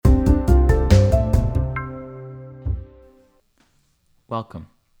Welcome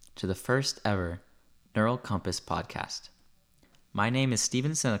to the first ever Neural Compass podcast. My name is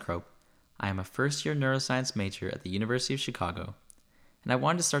Steven Sinacrope. I am a first-year neuroscience major at the University of Chicago, and I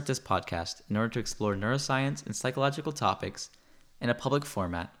wanted to start this podcast in order to explore neuroscience and psychological topics in a public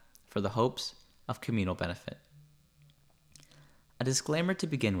format for the hopes of communal benefit. A disclaimer to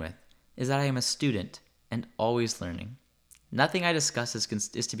begin with is that I am a student and always learning. Nothing I discuss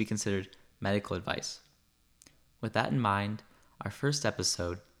is to be considered medical advice. With that in mind, our first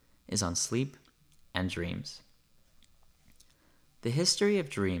episode is on sleep and dreams. The history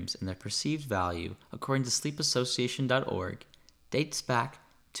of dreams and their perceived value, according to sleepassociation.org, dates back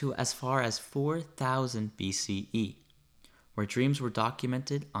to as far as 4000 BCE, where dreams were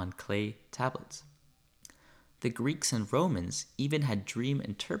documented on clay tablets. The Greeks and Romans even had dream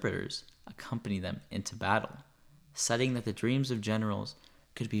interpreters accompany them into battle, citing that the dreams of generals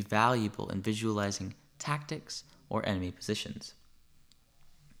could be valuable in visualizing tactics or enemy positions.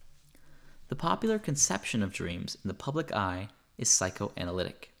 The popular conception of dreams in the public eye is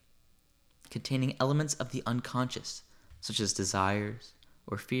psychoanalytic, containing elements of the unconscious, such as desires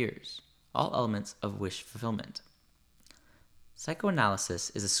or fears, all elements of wish fulfillment.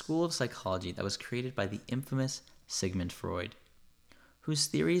 Psychoanalysis is a school of psychology that was created by the infamous Sigmund Freud, whose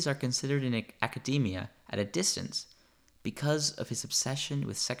theories are considered in academia at a distance because of his obsession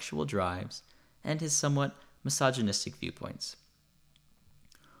with sexual drives and his somewhat misogynistic viewpoints.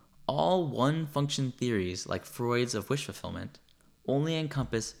 All one-function theories, like Freud's of wish fulfillment, only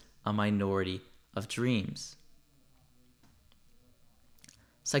encompass a minority of dreams.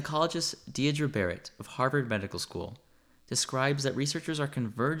 Psychologist Deirdre Barrett of Harvard Medical School describes that researchers are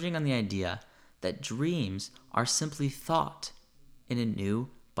converging on the idea that dreams are simply thought in a new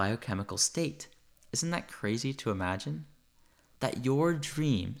biochemical state. Isn't that crazy to imagine? That your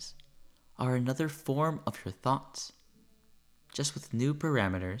dreams are another form of your thoughts, just with new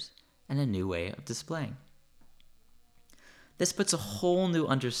parameters and a new way of displaying. This puts a whole new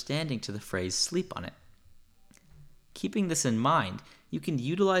understanding to the phrase sleep on it. Keeping this in mind, you can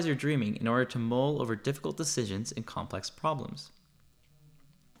utilize your dreaming in order to mull over difficult decisions and complex problems.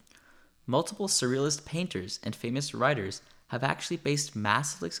 Multiple surrealist painters and famous writers have actually based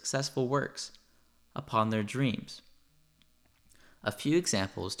massively successful works upon their dreams. A few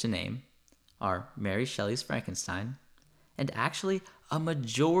examples to name are Mary Shelley's Frankenstein, and actually a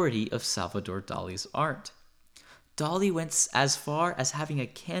majority of Salvador Dali's art. Dali went as far as having a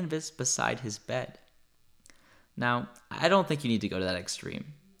canvas beside his bed. Now, I don't think you need to go to that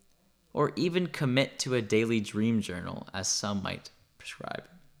extreme, or even commit to a daily dream journal, as some might prescribe.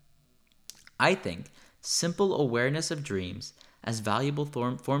 I think simple awareness of dreams as valuable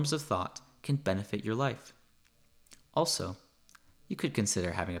forms of thought can benefit your life. Also, you could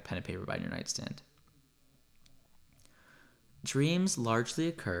consider having a pen and paper by your nightstand. Dreams largely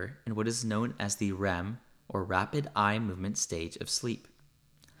occur in what is known as the REM, or rapid eye movement stage of sleep.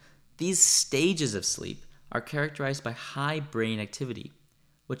 These stages of sleep are characterized by high brain activity,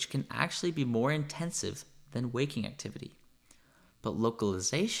 which can actually be more intensive than waking activity. But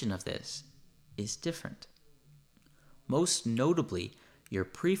localization of this is different. Most notably, your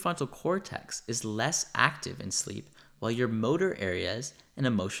prefrontal cortex is less active in sleep, while your motor areas and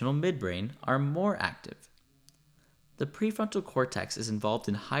emotional midbrain are more active. The prefrontal cortex is involved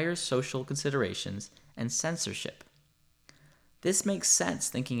in higher social considerations and censorship. This makes sense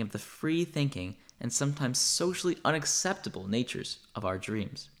thinking of the free thinking and sometimes socially unacceptable natures of our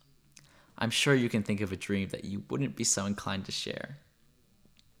dreams. I'm sure you can think of a dream that you wouldn't be so inclined to share.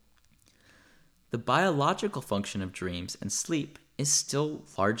 The biological function of dreams and sleep is still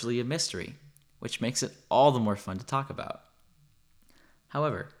largely a mystery, which makes it all the more fun to talk about.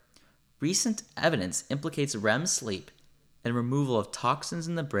 However, recent evidence implicates REM sleep and removal of toxins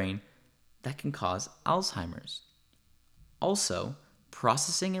in the brain that can cause Alzheimer's. Also,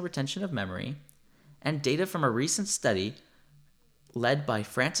 processing and retention of memory, and data from a recent study led by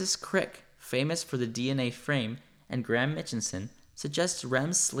Francis Crick, famous for the DNA frame, and Graham Mitchinson, suggests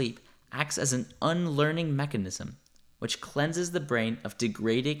REM sleep acts as an unlearning mechanism, which cleanses the brain of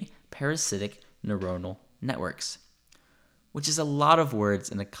degrading parasitic neuronal networks, which is a lot of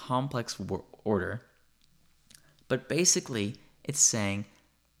words in a complex order. But basically, it's saying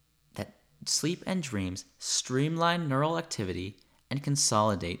that sleep and dreams streamline neural activity and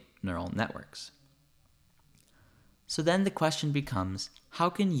consolidate neural networks. So then the question becomes, how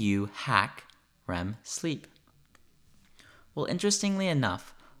can you hack REM sleep? Well, interestingly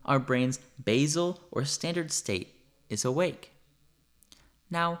enough, our brain's basal or standard state is awake.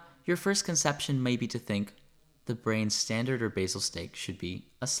 Now, your first conception may be to think the brain's standard or basal state should be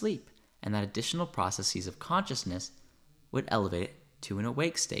asleep, and that additional processes of consciousness would elevate it to an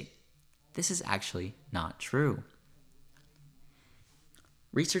awake state. This is actually not true.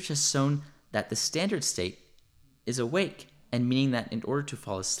 Research has shown that the standard state is awake, and meaning that in order to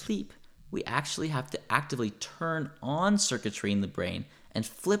fall asleep, we actually have to actively turn on circuitry in the brain and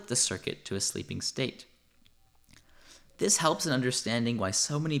flip the circuit to a sleeping state. This helps in understanding why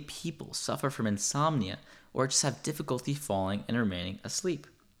so many people suffer from insomnia or just have difficulty falling and remaining asleep.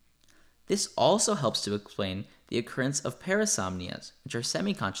 This also helps to explain the occurrence of parasomnias, which are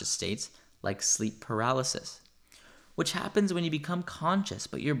semi-conscious states like sleep paralysis, which happens when you become conscious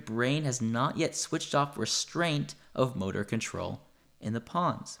but your brain has not yet switched off restraint of motor control in the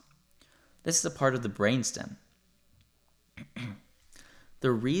pons. This is a part of the brainstem.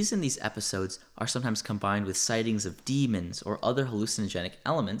 The reason these episodes are sometimes combined with sightings of demons or other hallucinogenic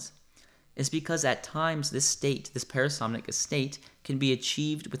elements is because at times this parasomnic state, can be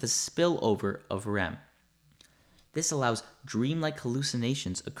achieved with a spillover of REM. This allows dreamlike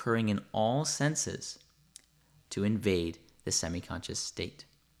hallucinations occurring in all senses to invade the semi-conscious state.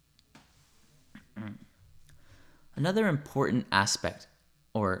 Another important aspect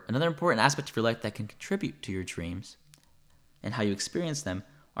of your life that can contribute to your dreams and how you experience them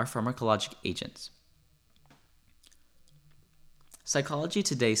are pharmacologic agents. Psychology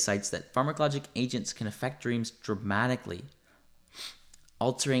Today cites that pharmacologic agents can affect dreams dramatically,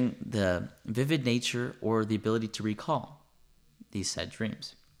 altering the vivid nature or the ability to recall these said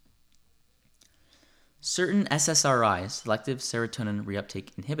dreams. Certain SSRIs, selective serotonin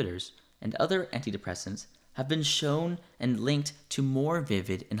reuptake inhibitors, and other antidepressants have been shown and linked to more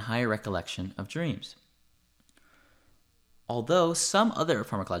vivid and higher recollection of dreams. Although some other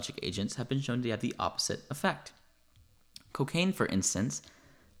pharmacologic agents have been shown to have the opposite effect. Cocaine, for instance,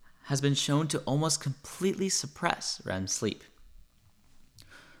 has been shown to almost completely suppress REM sleep.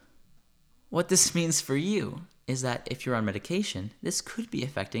 What this means for you is that if you're on medication, this could be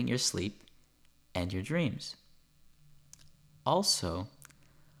affecting your sleep and your dreams. Also,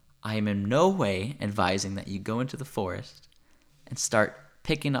 I am in no way advising that you go into the forest and start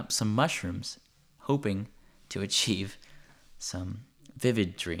picking up some mushrooms, hoping to achieve some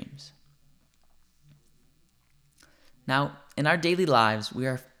vivid dreams. Now, in our daily lives, we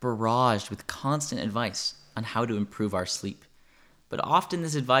are barraged with constant advice on how to improve our sleep. But often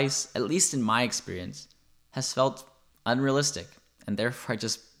this advice, at least in my experience, has felt unrealistic, and therefore I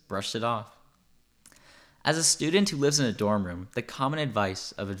just brushed it off. As a student who lives in a dorm room, the common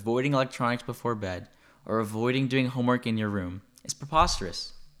advice of avoiding electronics before bed or avoiding doing homework in your room is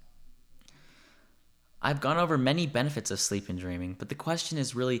preposterous. I've gone over many benefits of sleep and dreaming, but the question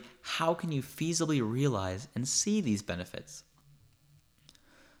is really, how can you feasibly realize and see these benefits?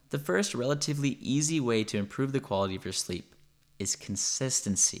 The first relatively easy way to improve the quality of your sleep is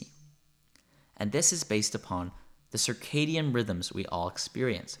consistency. And this is based upon the circadian rhythms we all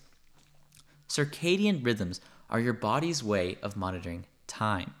experience. Circadian rhythms are your body's way of monitoring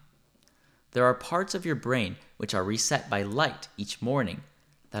time. There are parts of your brain which are reset by light each morning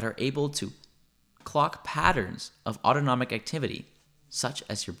that are able to clock patterns of autonomic activity, such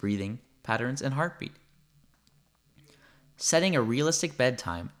as your breathing patterns and heartbeat. Setting a realistic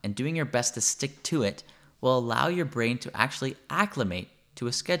bedtime and doing your best to stick to it will allow your brain to actually acclimate to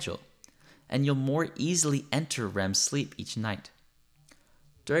a schedule, and you'll more easily enter REM sleep each night.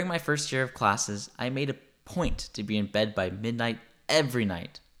 During my first year of classes, I made a point to be in bed by midnight every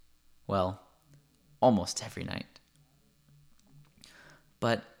night. Well, almost every night.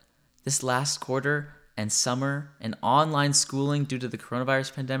 But this last quarter and summer and online schooling due to the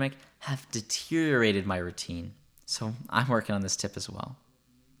coronavirus pandemic have deteriorated my routine, so I'm working on this tip as well.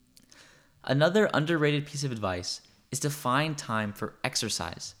 Another underrated piece of advice is to find time for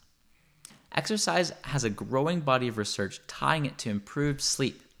exercise. Exercise has a growing body of research tying it to improved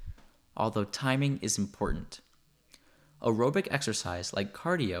sleep, although timing is important. Aerobic exercise, like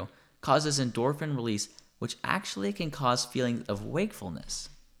cardio, causes endorphin release, which actually can cause feelings of wakefulness,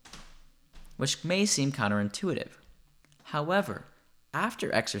 which may seem counterintuitive. However,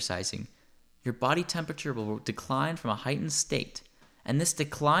 after exercising, your body temperature will decline from a heightened state, and this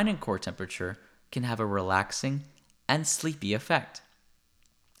decline in core temperature can have a relaxing and sleepy effect.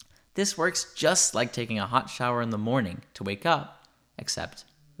 This works just like taking a hot shower in the morning to wake up, except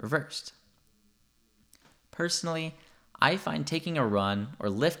reversed. Personally, I find taking a run or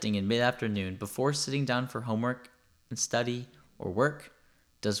lifting in mid-afternoon before sitting down for homework and study or work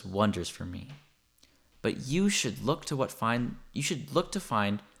does wonders for me. But you should look to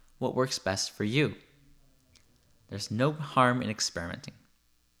find what works best for you. There's no harm in experimenting.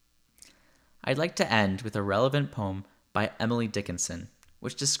 I'd like to end with a relevant poem by Emily Dickinson,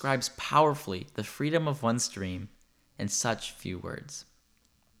 which describes powerfully the freedom of one's dream in such few words.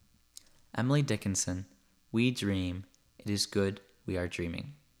 Emily Dickinson, we dream, it is good we are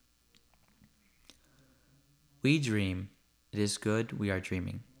dreaming. We dream, it is good we are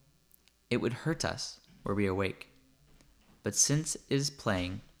dreaming. It would hurt us were we awake. But since it is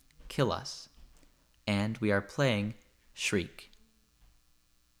playing, kill us, and we are playing, shriek.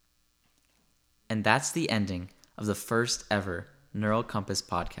 And that's the ending of the first ever Neural Compass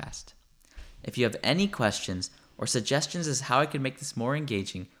podcast. If you have any questions or suggestions as how I could make this more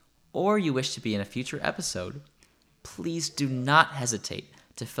engaging, or you wish to be in a future episode, please do not hesitate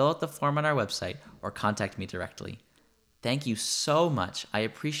to fill out the form on our website or contact me directly. Thank you so much. I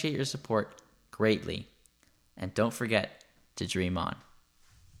appreciate your support greatly. And don't forget to dream on.